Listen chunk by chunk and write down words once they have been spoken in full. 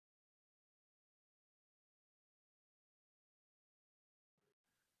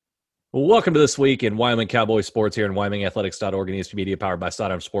Well, welcome to This Week in Wyoming Cowboy Sports here in WyomingAthletics.org and ESPN Media powered by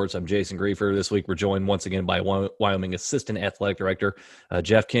Sidearm Sports. I'm Jason Griefer. This week we're joined once again by Wyoming Assistant Athletic Director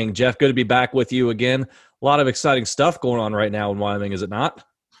Jeff King. Jeff, good to be back with you again. A lot of exciting stuff going on right now in Wyoming, is it not?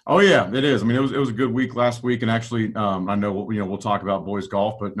 Oh yeah, it is. I mean, it was a good week last week, and actually, I know we'll talk about boys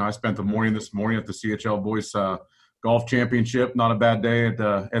golf, but I spent the morning this morning at the CHL Boys Golf Championship. Not a bad day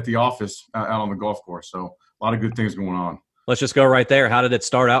at the office out on the golf course. So a lot of good things going on. Let's just go right there. How did it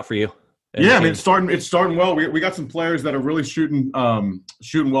start out for you? Yeah, I mean, it's starting well. We got some players that are really shooting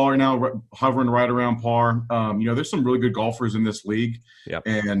well right now, hovering right around par. There's some really good golfers in this league. Yep.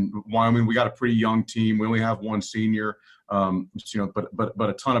 And Wyoming, we got a pretty young team. We only have one senior. But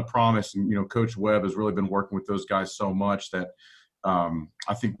a ton of promise. And Coach Webb has really been working with those guys so much that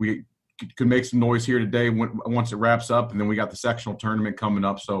I think we could make some noise here today once it wraps up, and then we got the sectional tournament coming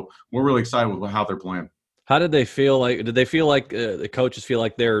up. So we're really excited with how they're playing. How did they feel like? Did they feel like the coaches feel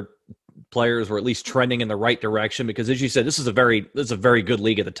like their players were at least trending in the right direction? Because as you said, this is a very good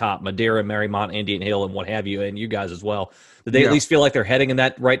league at the top. Madeira, Marymount, Indian Hill, and what have you, and you guys as well. Did they at least feel like they're heading in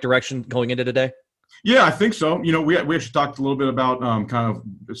that right direction going into today? Yeah, I think so. We actually talked a little bit about kind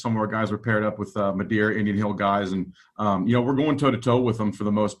of some of our guys were paired up with Madeira, Indian Hill guys, and we're going toe to toe with them for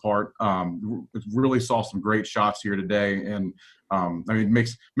the most part. Really saw some great shots here today, and it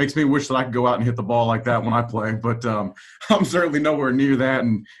makes me wish that I could go out and hit the ball like that when I play, but I'm certainly nowhere near that.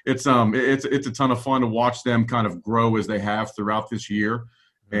 And it's a ton of fun to watch them kind of grow as they have throughout this year.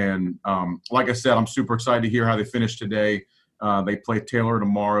 And like I said, I'm super excited to hear how they finish today. They play Taylor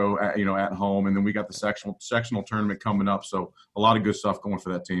tomorrow at home, and then we got the sectional tournament coming up. So a lot of good stuff going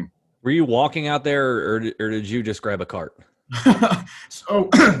for that team. Were you walking out there, or did you just grab a cart? So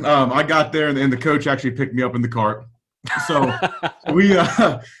I got there, and the coach actually picked me up in the cart. So we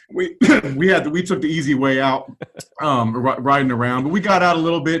took the easy way out, riding around. But we got out a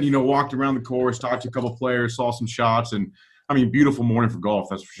little bit, walked around the course, talked to a couple players, saw some shots, and beautiful morning for golf,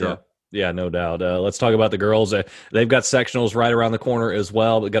 that's for sure. Yeah, no doubt. Let's talk about the girls. They've got sectionals right around the corner as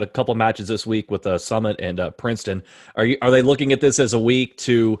well. We've got a couple matches this week with Summit and Princeton. Are they looking at this as a week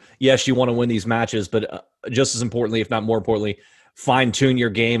to, yes, you want to win these matches, but just as importantly, if not more importantly, fine-tune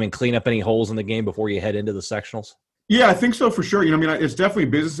your game and clean up any holes in the game before you head into the sectionals? Yeah, I think so for sure. It's definitely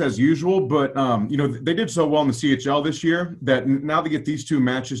business as usual, but they did so well in the CHL this year that now they get these two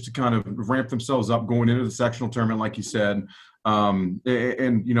matches to kind of ramp themselves up going into the sectional tournament, like you said. I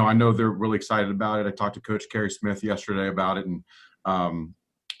know they're really excited about it. I talked to Coach Carrie Smith yesterday about it, and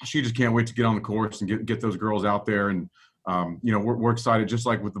she just can't wait to get on the course and get those girls out there. And we're excited, just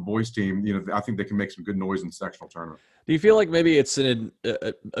like with the boys team. I think they can make some good noise in the sectional tournament. Do you feel like maybe it's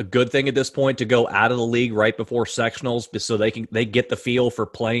a good thing at this point to go out of the league right before sectionals, so they get the feel for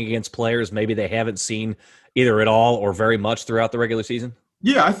playing against players maybe they haven't seen either at all or very much throughout the regular season?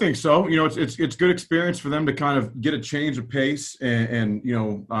 Yeah, I think so. It's good experience for them to kind of get a change of pace and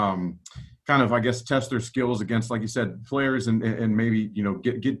kind of, I guess, test their skills against, like you said, players and maybe,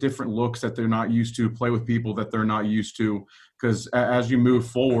 get different looks that they're not used to, play with people that they're not used to. Because as you move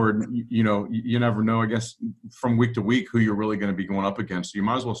forward, you never know, I guess, from week to week who you're really going to be going up against. So you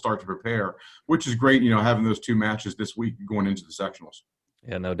might as well start to prepare, which is great, having those two matches this week going into the sectionals.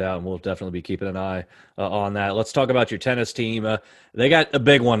 Yeah, no doubt. And we'll definitely be keeping an eye on that. Let's talk about your tennis team. They got a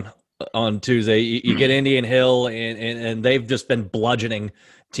big one on Tuesday. You get Indian Hill, and they've just been bludgeoning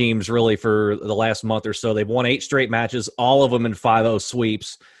teams really for the last month or so. They've won 8 straight matches, all of them in 5-0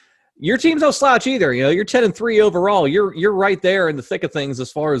 sweeps. Your team's no slouch either. You're 10-3 overall. You're right there in the thick of things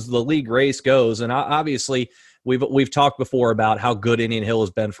as far as the league race goes. And obviously, we've talked before about how good Indian Hill has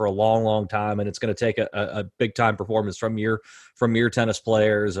been for a long, long time, and it's going to take a big time performance from your tennis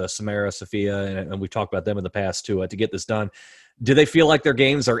players, Samara, Sophia, and we've talked about them in the past too, to get this done. Do they feel like their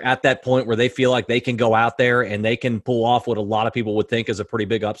games are at that point where they feel like they can go out there and they can pull off what a lot of people would think is a pretty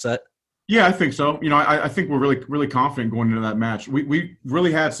big upset? Yeah, I think so. I think we're really, really confident going into that match. We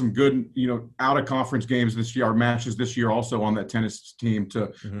really had some good, out of conference games this year, our matches this year also on that tennis team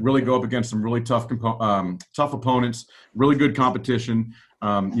to really go up against some really tough opponents, really good competition.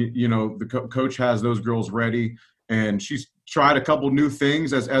 The coach has those girls ready, and she's tried a couple new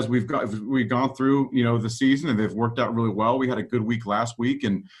things as we've gone through, the season, and they've worked out really well. We had a good week last week,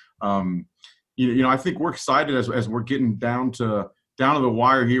 and I think we're excited as we're getting down to the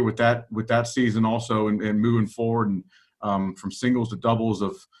wire here with that season also, and moving forward, and from singles to doubles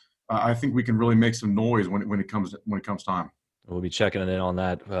I think we can really make some noise when it comes time. We'll be checking in on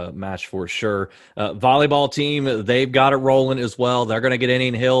that match for sure. Volleyball team, they've got it rolling as well. They're going to get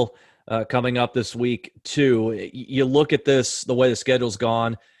Indian Hill coming up this week too. You look at this, the way the schedule's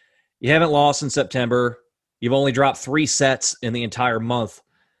gone. You haven't lost in September. You've only dropped 3 sets in the entire month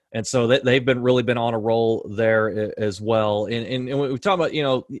And so they've really been on a roll there as well. And when we talk about,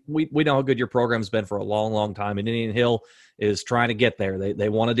 we know how good your program's been for a long, long time. And Indian Hill is trying to get there. They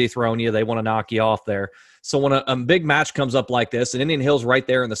want to dethrone you. They want to knock you off there. So when a big match comes up like this, and Indian Hill's right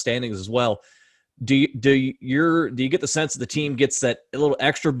there in the standings as well, do you get the sense that the team gets that a little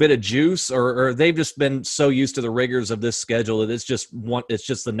extra bit of juice, or they've just been so used to the rigors of this schedule that it's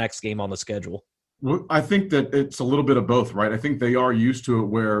just the next game on the schedule? Well, I think that it's a little bit of both, right? I think they are used to it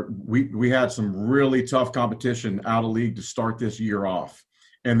where we had some really tough competition out of league to start this year off.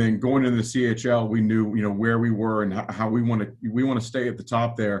 And then going into the CHL, we knew, where we were and how we want to stay at the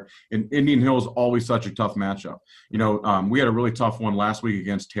top there. And Indian Hill is always such a tough matchup. We had a really tough one last week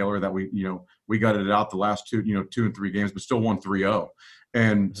against Taylor that we gutted it out the last 2 and 3 games, but still won 3-0.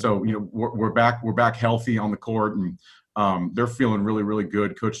 And so, we're back healthy on the court, and they're feeling really, really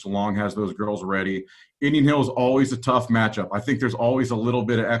good. Coach DeLong has those girls ready. Indian Hill is always a tough matchup. I think there's always a little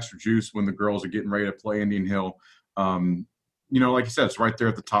bit of extra juice when the girls are getting ready to play Indian Hill. Like you said, it's right there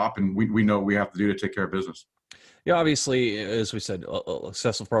at the top, and we know what we have to do to take care of business. Yeah, obviously, as we said, a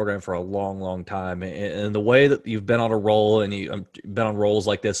successful program for a long, long time. And the way that you've been on a roll, and you've been on rolls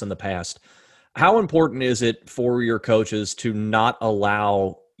like this in the past, how important is it for your coaches to not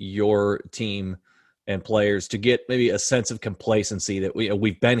allow your team and players to get maybe a sense of complacency that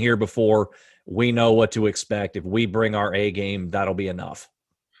we've been here before, we know what to expect. If we bring our A game, that'll be enough?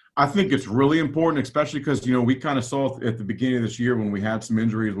 I think it's really important, especially because, we kind of saw at the beginning of this year when we had some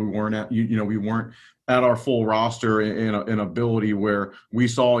injuries, we weren't at our full roster and ability, where we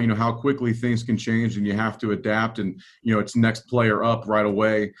saw, how quickly things can change and you have to adapt, and, it's next player up right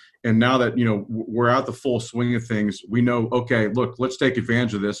away. And now that, we're at the full swing of things, we know, okay, look, let's take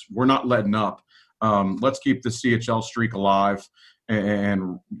advantage of this. We're not letting up. Let's keep the CHL streak alive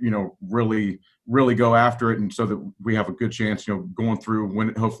and really go after it, and so that we have a good chance, going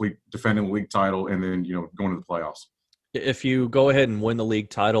through, hopefully defending the league title, and then, going to the playoffs. If you go ahead and win the league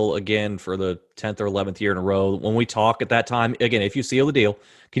title again for the 10th or 11th year in a row, when we talk at that time, again, if you seal the deal,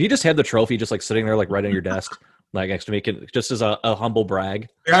 can you just have the trophy just like sitting there, like right on your desk, like next to me, just as a humble brag?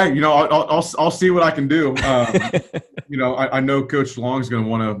 Yeah, I'll see what I can do. I know Coach Long is going to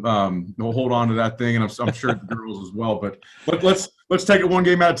want to hold on to that thing, and I'm sure the girls as well. But let's take it one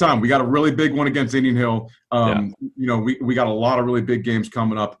game at a time. We got a really big one against Indian Hill. We got a lot of really big games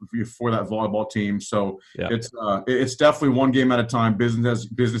coming up for that volleyball team. So it's definitely one game at a time,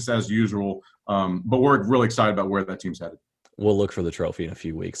 business as usual. But we're really excited about where that team's headed. We'll look for the trophy in a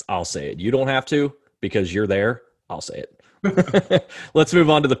few weeks. I'll say it. You don't have to, because you're there. I'll say it. Let's move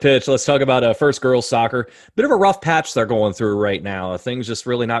on to the pitch. Let's talk about first girls soccer. Bit of a rough patch they're going through right now. Things just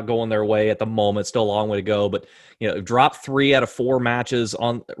really not going their way at the moment. Still a long way to go, but dropped 3 out of 4 matches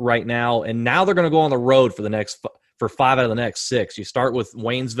on right now, and now they're going to go on the road for 5 out of the next 6. You start with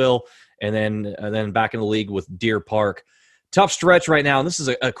Waynesville, and then back in the league with Deer Park. Tough stretch right now, and this is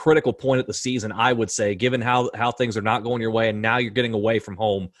a critical point at the season, I would say, given how things are not going your way, and now you're getting away from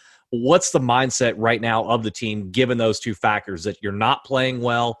home. What's the mindset right now of the team, given those 2 factors, that you're not playing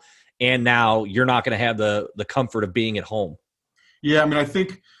well and now you're not going to have the comfort of being at home? Yeah, I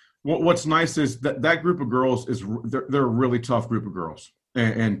think what's nice is that group of girls they're a really tough group of girls,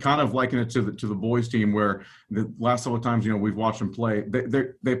 and kind of liken it to the boys team, where the last several times we've watched them play.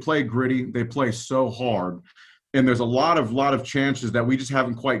 They play gritty, they play so hard. And there's a lot of chances that we just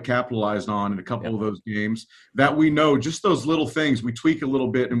haven't quite capitalized on in a couple of those games, that we know just those little things, we tweak a little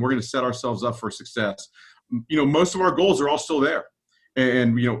bit and we're going to set ourselves up for success. Most of our goals are all still there.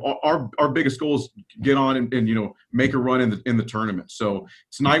 And, our biggest goal is get on and make a run in the tournament. So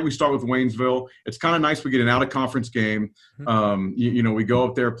tonight we start with Waynesville. It's kind of nice. We get an out of conference game. We go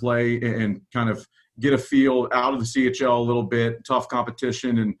up there, play, and kind of get a feel out of the CHL a little bit, tough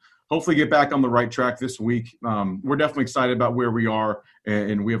competition, and hopefully get back on the right track this week. We're definitely excited about where we are,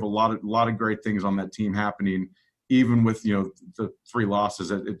 and we have a lot of great things on that team happening, even with the 3 losses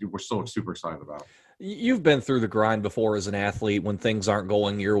that we're still super excited about. You've been through the grind before as an athlete when things aren't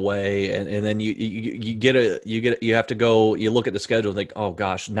going your way, and then you have to go. You look at the schedule and think, oh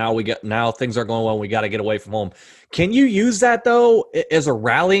gosh, now things aren't going well. We got to get away from home. Can you use that though as a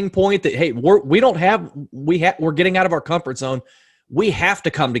rallying point? That hey, we're getting out of our comfort zone. We have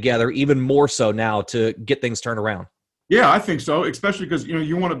to come together even more so now to get things turned around. Yeah, I think so, especially because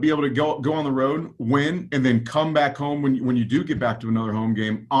you want to be able to go on the road, win, and then come back home when you do get back to another home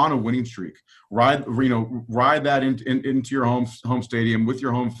game on a winning streak. Ride that into your home stadium with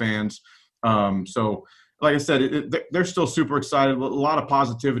your home fans. So, like I said, they're still super excited. A lot of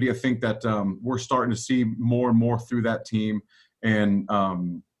positivity. I think that we're starting to see more and more through that team, and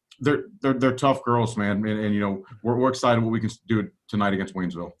they're tough girls, man. And we're excited what we can do tonight against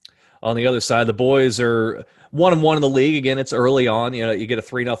Waynesville. on the other side. The boys are 1-1 in the league. Again, it's early on. You get a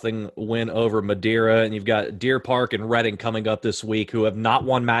 3-0 win over Madeira, and you've got Deer Park and Reading coming up this week, who have not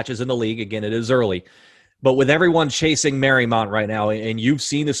won matches in the league. Again, it is early. But with everyone chasing Marymount right now, and you've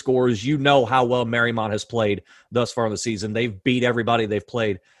seen the scores, you know how well Marymount has played thus far in the season. They've beat everybody they've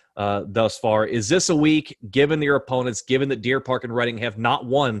played thus far. Is this a week, given their opponents, given that Deer Park and Reading have not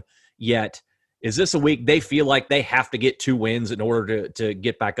won yet, is this a week they feel like they have to get 2 wins in order to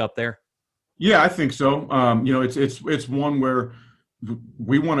get back up there? Yeah, I think so. It's one where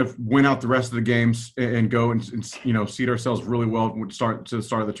we want to win out the rest of the games and go and seed ourselves really well to the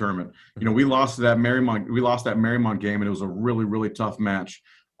start of the tournament. We lost that Marymount game, and it was a really, really tough match.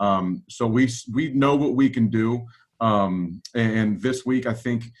 So we know what we can do. And this week, I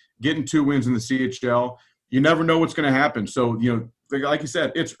think getting 2 wins in the CHL, you never know what's going to happen. So, like you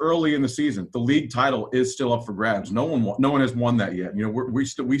said, it's early in the season. The league title is still up for grabs. No one has won that yet.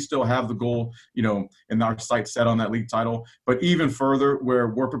 We still have the goal, and our sights set on that league title. But even further, where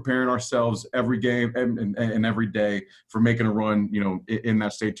we're preparing ourselves every game and every day for making a run, in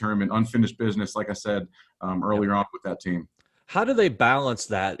that state tournament, unfinished business, like I said earlier on with that team. How do they balance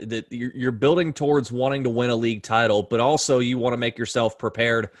that you're building towards wanting to win a league title, but also you want to make yourself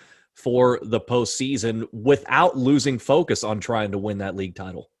prepared for the postseason without losing focus on trying to win that league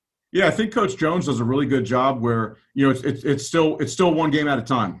title? Yeah, I think Coach Jones does a really good job where, it's still one game at a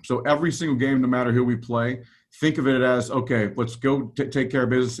time. So every single game, no matter who we play, think of it as, okay, let's go take care of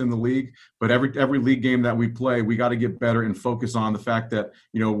business in the league. But every league game that we play, we got to get better and focus on the fact that,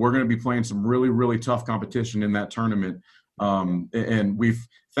 we're going to be playing some really, really tough competition in that tournament. And we've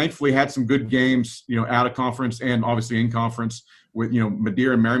thankfully had some good games, out of conference and obviously in conference with,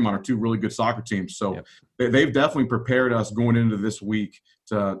 Madeira and Marymount are 2 really good soccer teams. So yep. They've definitely prepared us going into this week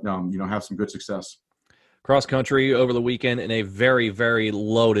to, have some good success. Cross country over the weekend in a very, very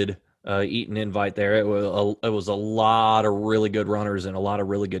loaded Eaton invite there. It was a lot of really good runners and a lot of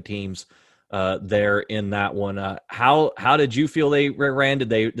really good teams there in that one. How did you feel they ran? Did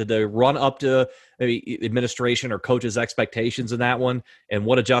they run up to maybe administration or coaches' expectations in that one? And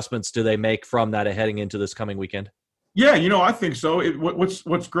what adjustments do they make from that heading into this coming weekend? Yeah, I think so.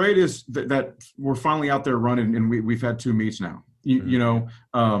 What's great is that we're finally out there running, and we've had 2 meets now.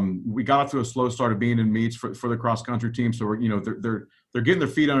 We got off to a slow start of being in meets for the cross country team, so they're getting their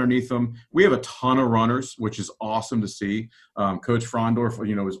feet underneath them. We have a ton of runners, which is awesome to see. Coach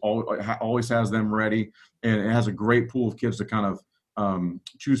Frondorf, is always has them ready, and it has a great pool of kids to kind of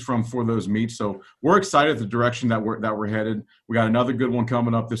choose from for those meets. So we're excited the direction that we're headed. We got another good one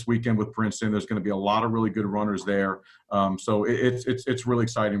coming up this weekend with Princeton. There's going to be a lot of really good runners there. So it's really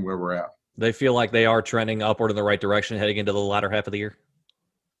exciting where we're at. They feel like they are trending upward in the right direction heading into the latter half of the year.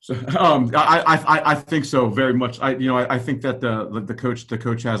 So I think so very much. I think that the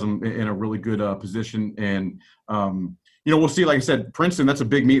coach has them in a really good position, and we'll see. Like I said, Princeton, that's a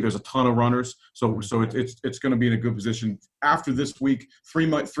big meet. There's a ton of runners, so it's going to be in a good position after this week. 3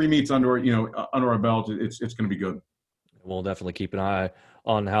 meets under our belt. It's going to be good. We'll definitely keep an eye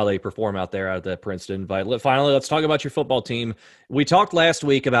on how they perform out there at the Princeton invite. Finally, let's talk about your football team. We talked last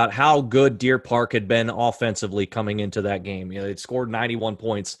week about how good Deer Park had been offensively coming into that game. They'd scored 91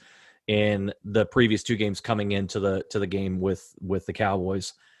 points in the previous 2 games coming into the game with the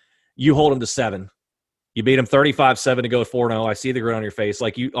Cowboys. You hold them to 7. You beat them 35-7 to go 4-0. I see the grin on your face,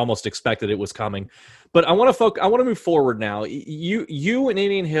 like you almost expected it was coming. But I want to move forward now. You and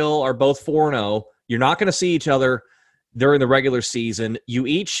Indian Hill are both 4-0. You're not going to see each other during the regular season. You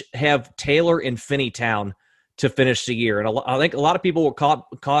each have Taylor and Finneytown to finish the year. And I think a lot of people were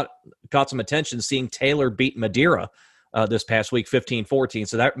caught some attention seeing Taylor beat Madeira this past week, 15-14.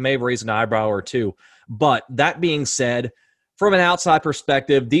 So that may have raised an eyebrow or 2. But that being said, from an outside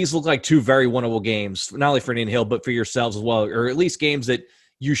perspective, these look like 2 very winnable games, not only for Indian Hill, but for yourselves as well, or at least games that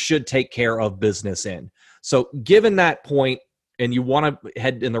you should take care of business in. So given that point, and you want to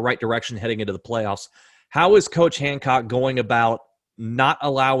head in the right direction heading into the playoffs, how is Coach Hancock going about not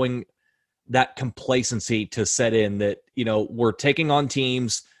allowing that complacency to set in that, we're taking on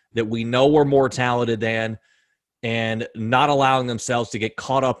teams that we know we're more talented than, and not allowing themselves to get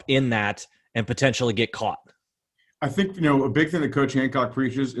caught up in that and potentially get caught? I think, a big thing that Coach Hancock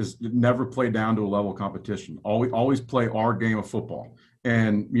preaches is never play down to a level of competition. Always play our game of football.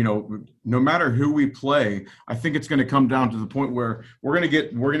 And, no matter who we play, I think it's going to come down to the point where we're going to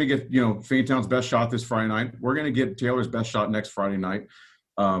get, Finneytown's best shot this Friday night. We're going to get Taylor's best shot next Friday night.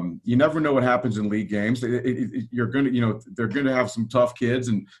 You never know what happens in league games. You're going to, they're going to have some tough kids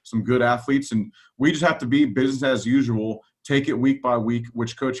and some good athletes. And we just have to be business as usual, take it week by week,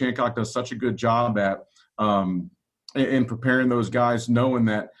 which Coach Hancock does such a good job at, in preparing those guys, knowing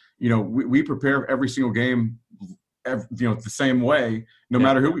that, we prepare every single game, the same way, no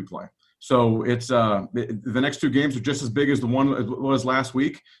matter who we play. So it's the next two games are just as big as the one it was last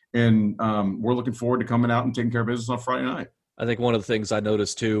week, and we're looking forward to coming out and taking care of business on Friday night. I think one of the things I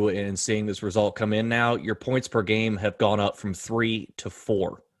noticed too in seeing this result come in now, your points per game have gone up from 3 to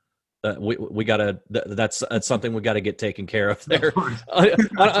 4. We gotta. That's something we got to get taken care of there.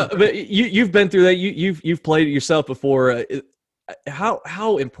 But you've been through that. You've played it yourself before.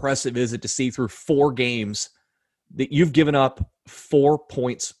 How impressive is it to see through 4 games that you've given up 4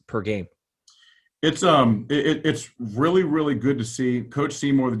 points per game? It's really, really good to see. Coach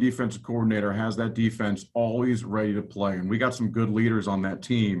Seymour, the defensive coordinator, has that defense always ready to play, and we got some good leaders on that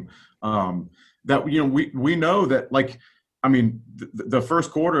team. That we know that, like, I mean, the first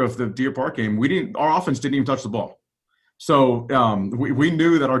quarter of the Deer Park game, our offense didn't even touch the ball. So we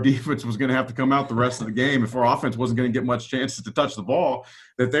knew that our defense was going to have to come out the rest of the game. If our offense wasn't going to get much chances to touch the ball,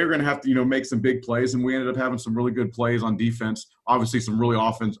 that they were going to have to, make some big plays. And we ended up having some really good plays on defense. Obviously, some really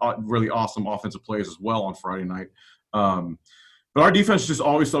awesome offensive plays as well on Friday night. But our defense is just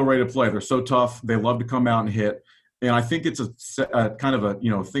always so ready to play. They're so tough. They love to come out and hit. And I think it's a kind of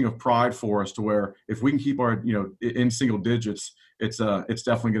a thing of pride for us, to where if we can keep our in single digits, it's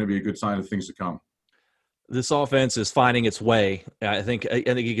definitely going to be a good sign of things to come. This offense is finding its way. I think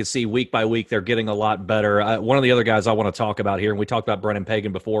you can see week by week they're getting a lot better. One of the other guys I want to talk about here, and we talked about Brennan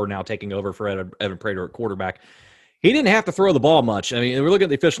Pagan before, now taking over for Evan Prater at quarterback. He didn't have to throw the ball much. I mean, we're looking at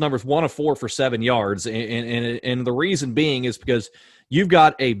the official numbers, 1 of 4 for 7 yards. And the reason being is because you've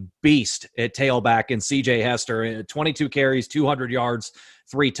got a beast at tailback in C.J. Hester, 22 carries, 200 yards,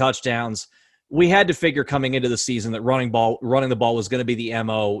 3 touchdowns. We had to figure coming into the season that running the ball was going to be the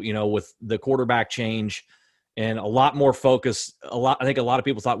MO, with the quarterback change and a lot more focus. I think a lot of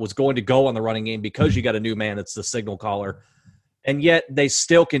people thought was going to go on the running game because you got a new man that's the signal caller. And yet they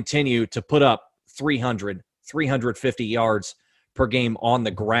still continue to put up 350 yards per game on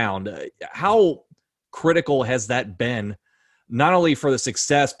the ground. How critical has that been, not only for the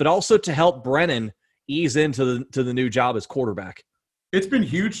success, but also to help Brennan ease into the new job as quarterback? It's been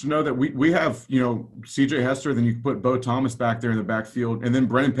huge to know that we have, C.J. Hester, then you can put Bo Thomas back there in the backfield, and then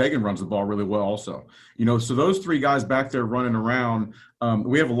Brennan Pagan runs the ball really well also. So those 3 guys back there running around,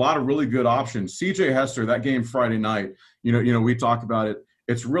 we have a lot of really good options. C.J. Hester, that game Friday night, we talk about it.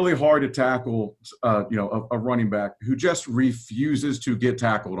 It's really hard to tackle, a running back who just refuses to get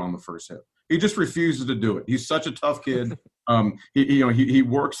tackled on the first hit. He just refuses to do it. He's such a tough kid. He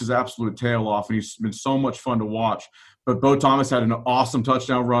works his absolute tail off, and he's been so much fun to watch. But Bo Thomas had an awesome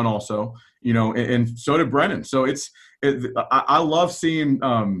touchdown run also, and so did Brennan. So I love seeing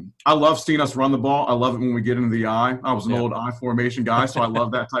us run the ball. I love it when we get into the eye. I was an old eye formation guy, so I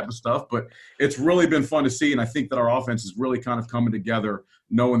love that type of stuff. But it's really been fun to see, and I think that our offense is really kind of coming together,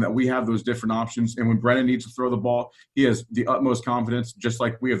 knowing that we have those different options. And when Brennan needs to throw the ball, he has the utmost confidence, just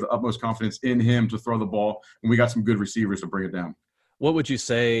like we have the utmost confidence in him to throw the ball. And we got some good receivers to bring it down. What would you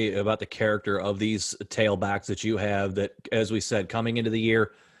say about the character of these tailbacks that you have that, as we said, coming into the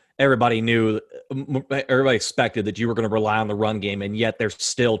year, everybody expected that you were going to rely on the run game, and yet they're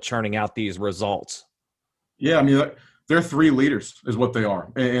still churning out these results? Yeah, I mean, they're 3 leaders is what they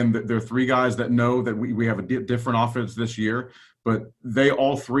are. And they're 3 guys that know that we have a different offense this year, but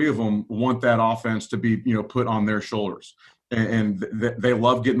all 3 of them want that offense to be, put on their shoulders. And they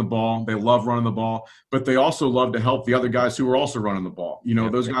love getting the ball. They love running the ball, but they also love to help the other guys who are also running the ball.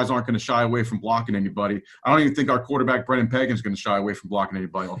 Those guys aren't going to shy away from blocking anybody. I don't even think our quarterback, Brennan Pagan, is going to shy away from blocking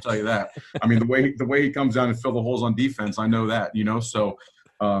anybody. I'll tell you that. I mean, the way he comes down and fill the holes on defense, I know that, So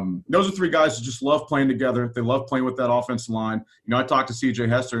those are 3 guys who just love playing together. They love playing with that offensive line. I talked to C.J.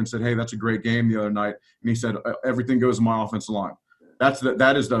 Hester and said, hey, that's a great game the other night. And he said, everything goes in my offensive line.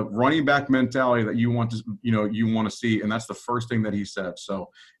 That is the running back mentality that you want to see, and that's the first thing that he said.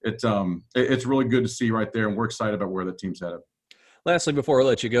 So it's really good to see right there, and we're excited about where the team's headed. Lastly, before I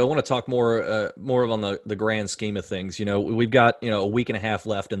let you go, I want to talk more on the grand scheme of things. We've got a week and a half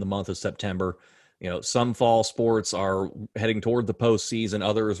left in the month of September. Some fall sports are heading toward the postseason,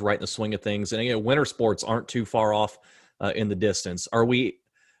 others right in the swing of things, and winter sports aren't too far off in the distance.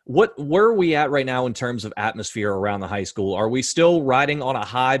 Where are we at right now in terms of atmosphere around the high school? Are we still riding on a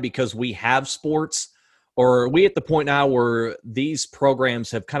high because we have sports, or are we at the point now where these programs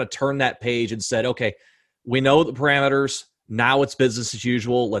have kind of turned that page and said, okay, we know the parameters, now it's business as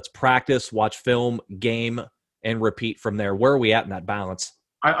usual, let's practice, watch film, game, and repeat from there? Where are we at in that balance?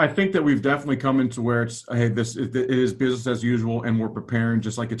 I think that we've definitely come into where it is business as usual, and we're preparing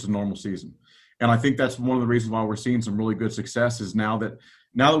just like it's a normal season. And I think that's one of the reasons why we're seeing some really good success is now that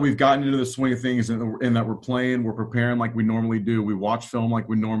now that we've gotten into the swing of things and that we're playing, we're preparing like we normally do. We watch film like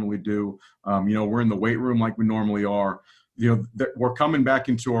we normally do. We're in the weight room like we normally are. We're coming back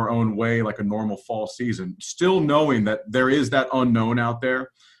into our own way like a normal fall season, still knowing that there is that unknown out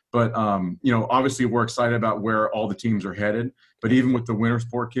there. But, obviously we're excited about where all the teams are headed. But even with the winter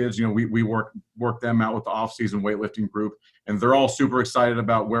sport kids, we work them out with the off-season weightlifting group, and they're all super excited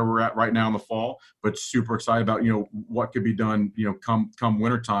about where we're at right now in the fall, but super excited about, what could be done, come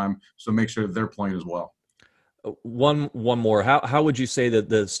wintertime. So make sure that they're playing as well. One more. How would you say that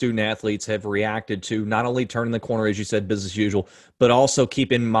the student athletes have reacted to not only turning the corner, as you said, business as usual, but also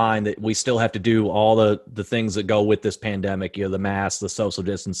keep in mind that we still have to do all the things that go with this pandemic, the masks, the social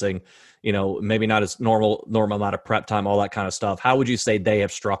distancing, maybe not as normal amount of prep time, all that kind of stuff. How would you say they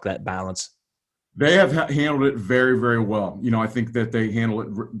have struck that balance? They have handled it very, very well. I think that they handle it.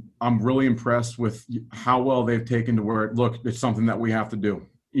 I'm really impressed with how well they've taken to where, look, it's something that we have to do.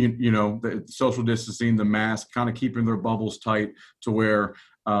 The social distancing, the mask, kind of keeping their bubbles tight to where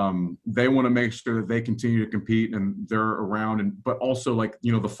they want to make sure that they continue to compete and they're around. But also, like,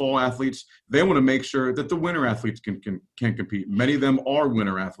 the fall athletes, they want to make sure that the winter athletes can compete. Many of them are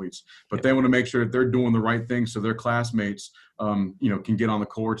winter athletes, but they want to make sure that they're doing the right thing so their classmates, can get on the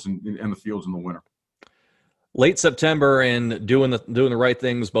courts and the fields in the winter. Late September and doing the right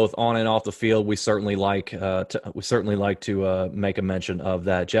things both on and off the field. We certainly like to make a mention of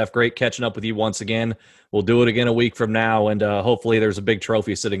that. Jeff, great catching up with you once again. We'll do it again a week from now, and hopefully there's a big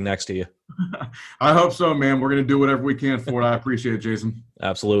trophy sitting next to you. I hope so, man. We're going to do whatever we can for it. I appreciate it, Jason.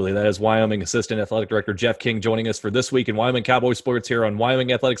 Absolutely. That is Wyoming Assistant Athletic Director Jeff King joining us for This Week in Wyoming Cowboy Sports here on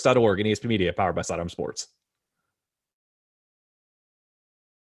WyomingAthletics.org and ESPN Media, powered by Sidearm Sports.